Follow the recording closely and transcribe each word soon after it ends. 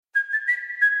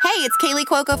Hey, it's Kaylee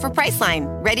Cuoco for Priceline.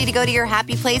 Ready to go to your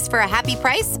happy place for a happy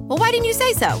price? Well, why didn't you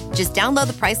say so? Just download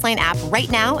the Priceline app right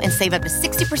now and save up to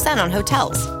 60% on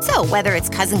hotels. So whether it's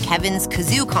Cousin Kevin's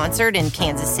Kazoo Concert in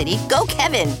Kansas City, go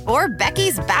Kevin, or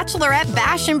Becky's Bachelorette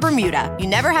Bash in Bermuda, you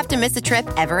never have to miss a trip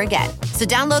ever again. So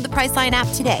download the Priceline app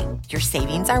today. Your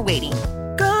savings are waiting.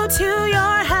 Go to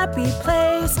your happy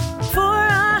place for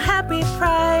a happy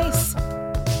price.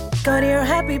 Go to your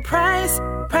happy price,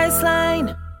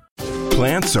 Priceline.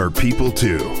 Plants are people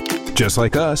too. Just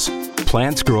like us,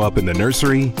 plants grow up in the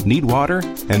nursery, need water,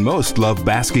 and most love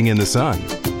basking in the sun.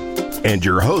 And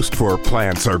your host for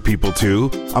Plants Are People Too,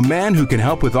 a man who can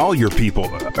help with all your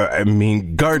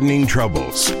gardening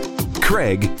troubles,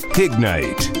 Craig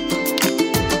Hignite.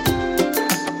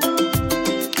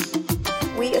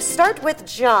 We start with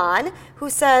John, who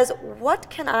says, what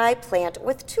can I plant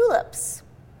with tulips?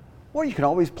 Well, you can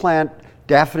always plant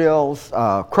daffodils,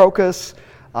 crocus,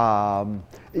 the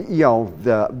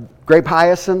grape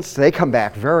hyacinths. They come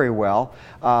back very well.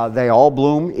 They all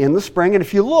bloom in the spring. And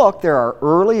if you look, there are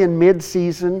early and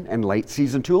mid-season and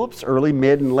late-season tulips, early,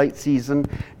 mid, and late-season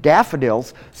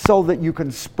daffodils, so that you can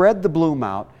spread the bloom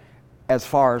out as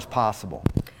far as possible.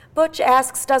 Butch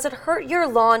asks, does it hurt your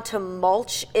lawn to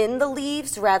mulch in the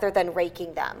leaves rather than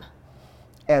raking them?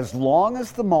 As long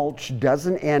as the mulch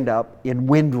doesn't end up in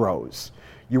windrows.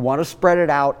 You want to spread it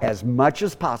out as much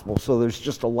as possible so there's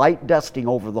just a light dusting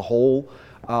over the whole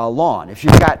lawn. If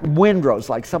you've got windrows,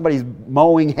 like somebody's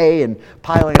mowing hay and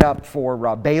piling it up for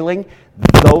baling,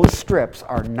 those strips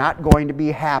are not going to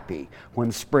be happy when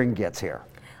spring gets here.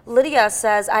 Lydia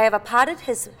says, I have a potted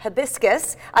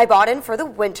hibiscus I bought in for the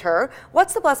winter.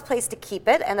 What's the best place to keep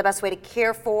it and the best way to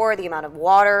care for the amount of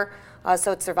water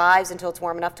so it survives until it's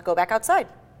warm enough to go back outside?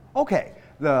 Okay.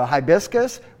 The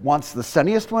hibiscus wants the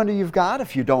sunniest window you've got.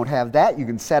 If you don't have that, you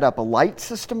can set up a light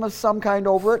system of some kind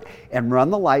over it and run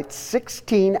the light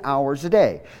 16 hours a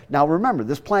day. Now remember,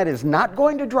 this plant is not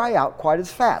going to dry out quite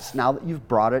as fast now that you've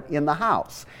brought it in the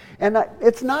house. And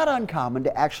it's not uncommon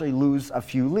to actually lose a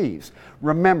few leaves.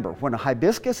 Remember, when a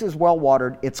hibiscus is well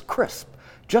watered, it's crisp,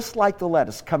 just like the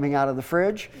lettuce coming out of the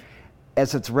fridge.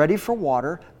 As it's ready for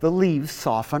water, the leaves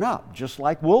soften up, just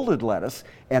like wilted lettuce,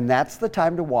 and that's the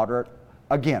time to water it.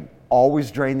 Again, always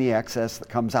drain the excess that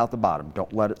comes out the bottom.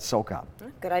 Don't let it soak up.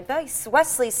 Good advice.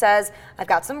 Wesley says, I've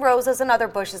got some roses and other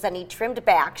bushes that need trimmed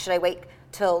back. Should I wait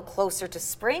till closer to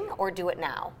spring or do it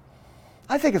now?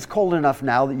 I think it's cold enough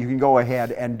now that you can go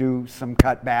ahead and do some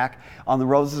cut back. On the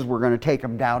roses, we're going to take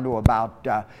them down to about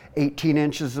 18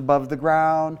 inches above the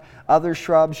ground. Other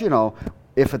shrubs,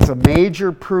 if it's a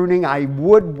major pruning, I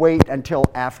would wait until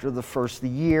after the first of the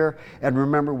year. And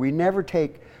remember,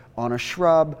 on a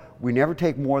shrub, we never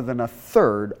take more than a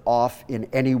third off in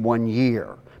any 1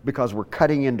 year because we're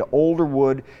cutting into older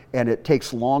wood and it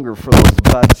takes longer for those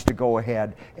buds to go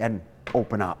ahead and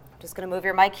open up. Just going to move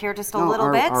your mic here just a little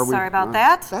bit. Sorry about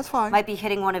that. That's fine. Might be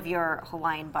hitting one of your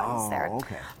Hawaiian buttons there.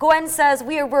 Okay. Gwen says,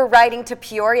 we were riding to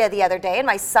Peoria the other day and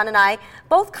my son and I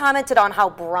both commented on how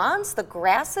bronze the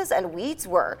grasses and weeds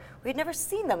were. We'd never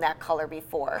seen them that color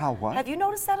before. How what? Have you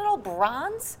noticed that at all?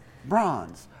 Bronze?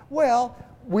 Bronze. Well,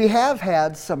 we have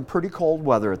had some pretty cold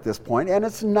weather at this point, and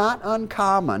it's not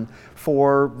uncommon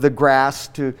for the grass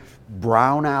to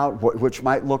brown out, which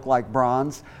might look like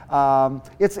bronze.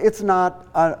 It's not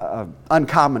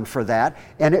uncommon for that,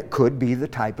 and it could be the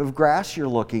type of grass you're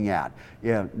looking at.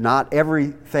 Not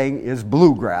everything is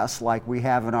bluegrass like we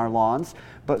have in our lawns,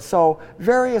 but so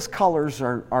various colors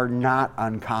are not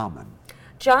uncommon.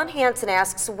 John Hansen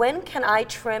asks, when can I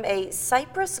trim a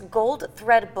cypress gold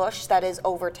thread bush that is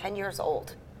over 10 years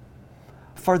old?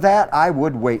 For that, I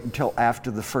would wait until after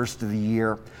the first of the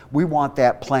year. We want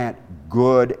that plant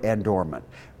good and dormant.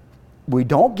 We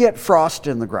don't get frost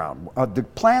in the ground. The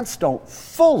plants don't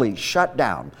fully shut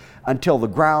down until the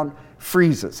ground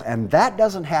freezes, and that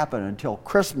doesn't happen until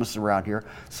Christmas around here.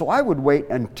 So I would wait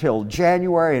until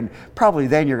January, and probably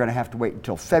then you're going to have to wait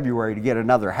until February to get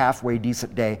another halfway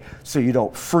decent day so you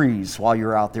don't freeze while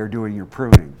you're out there doing your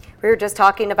pruning. We were just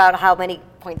talking about how many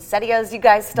poinsettias you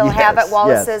guys still have at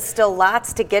Wallace's. Yes. Still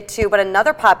lots to get to, but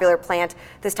another popular plant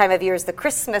this time of year is the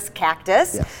Christmas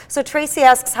cactus. Yes. So Tracy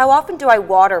asks, how often do I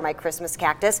water my Christmas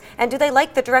cactus, and do they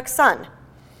like the direct sun?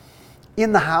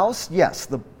 In the house, yes,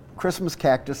 the Christmas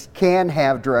cactus can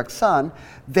have direct sun.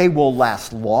 They will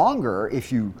last longer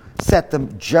if you set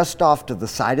them just off to the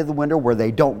side of the window where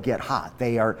they don't get hot.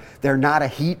 They're not a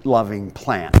heat-loving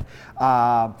plant.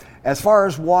 As far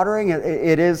as watering,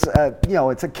 it is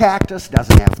it's a cactus,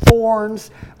 doesn't have thorns,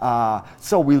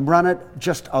 so we run it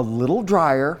just a little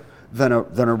drier than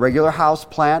a regular house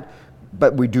plant.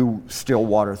 but we do still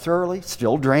water thoroughly,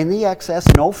 still drain the excess.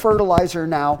 No fertilizer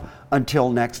now until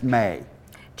next May.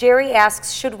 Jerry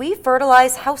asks, should we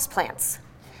fertilize houseplants?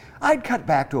 I'd cut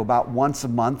back to about once a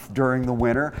month during the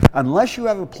winter, unless you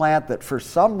have a plant that for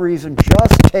some reason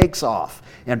just takes off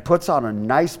and puts on a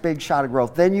nice big shot of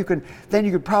growth. Then you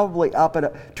could probably up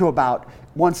it to about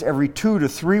once every 2 to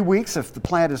 3 weeks if the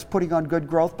plant is putting on good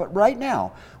growth. But right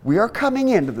now, we are coming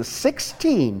into the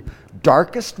 16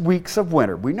 darkest weeks of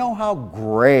winter. We know how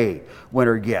gray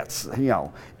winter gets,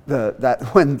 that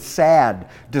when sad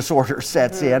disorder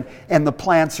sets in, and the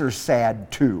plants are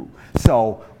sad too.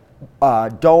 So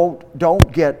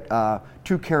don't get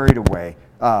too carried away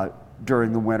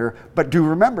during the winter. But do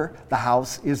remember, the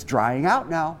house is drying out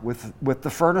now with the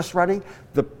furnace running.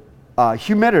 The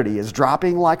humidity is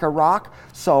dropping like a rock,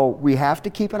 so we have to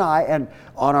keep an eye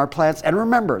on our plants. And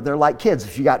remember, they're like kids.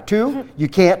 If you got two, you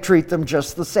can't treat them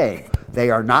just the same. They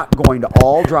are not going to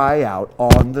all dry out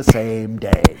on the same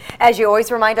day. As you always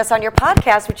remind us on your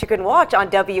podcast, which you can watch on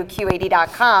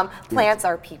WQAD.com, plants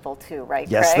are people too, right,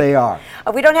 Yes, Craig? they are.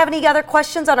 We don't have any other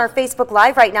questions on our Facebook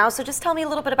Live right now, so just tell me a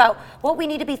little bit about what we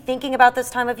need to be thinking about this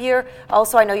time of year.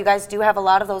 Also, I know you guys do have a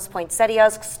lot of those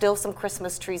poinsettias, still some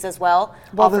Christmas trees as well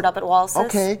offered up at Wallace's.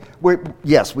 Okay.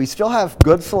 Yes, we still have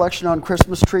good selection on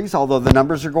Christmas trees, although the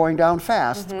numbers are going down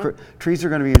fast. Trees are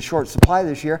going to be in short supply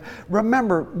this year.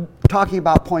 Remember, talking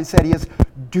about poinsettias,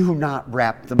 do not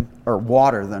wrap them or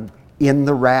water them in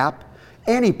the wrap.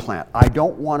 Any plant, I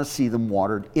don't want to see them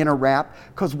watered in a wrap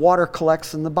because water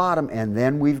collects in the bottom and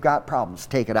then we've got problems.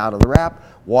 Take it out of the wrap,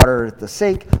 water it at the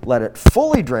sink, let it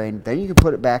fully drain, then you can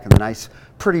put it back in the nice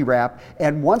pretty wrap.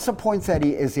 And once a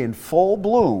poinsettia is in full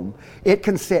bloom, it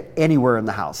can sit anywhere in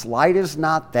the house. Light is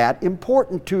not that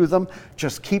important to them.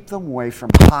 Just keep them away from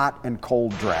hot and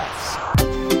cold drafts.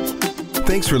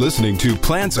 Thanks for listening to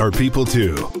Plants Are People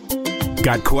Too.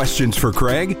 Got questions for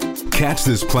Craig? Catch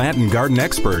this plant and garden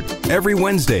expert every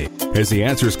Wednesday as he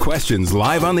answers questions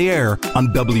live on the air on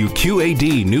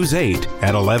WQAD News 8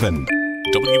 at 11.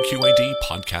 WQAD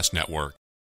Podcast Network.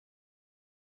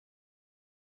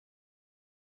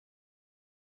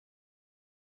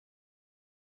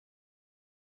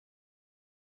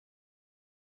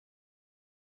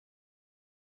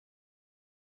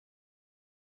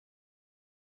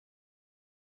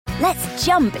 Let's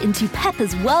jump into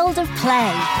Peppa's world of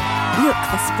play. Look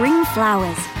for spring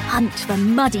flowers, hunt for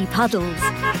muddy puddles,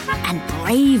 and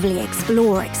bravely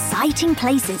explore exciting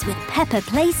places with Peppa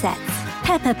playsets.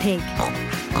 Peppa Pig,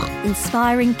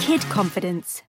 inspiring kid confidence.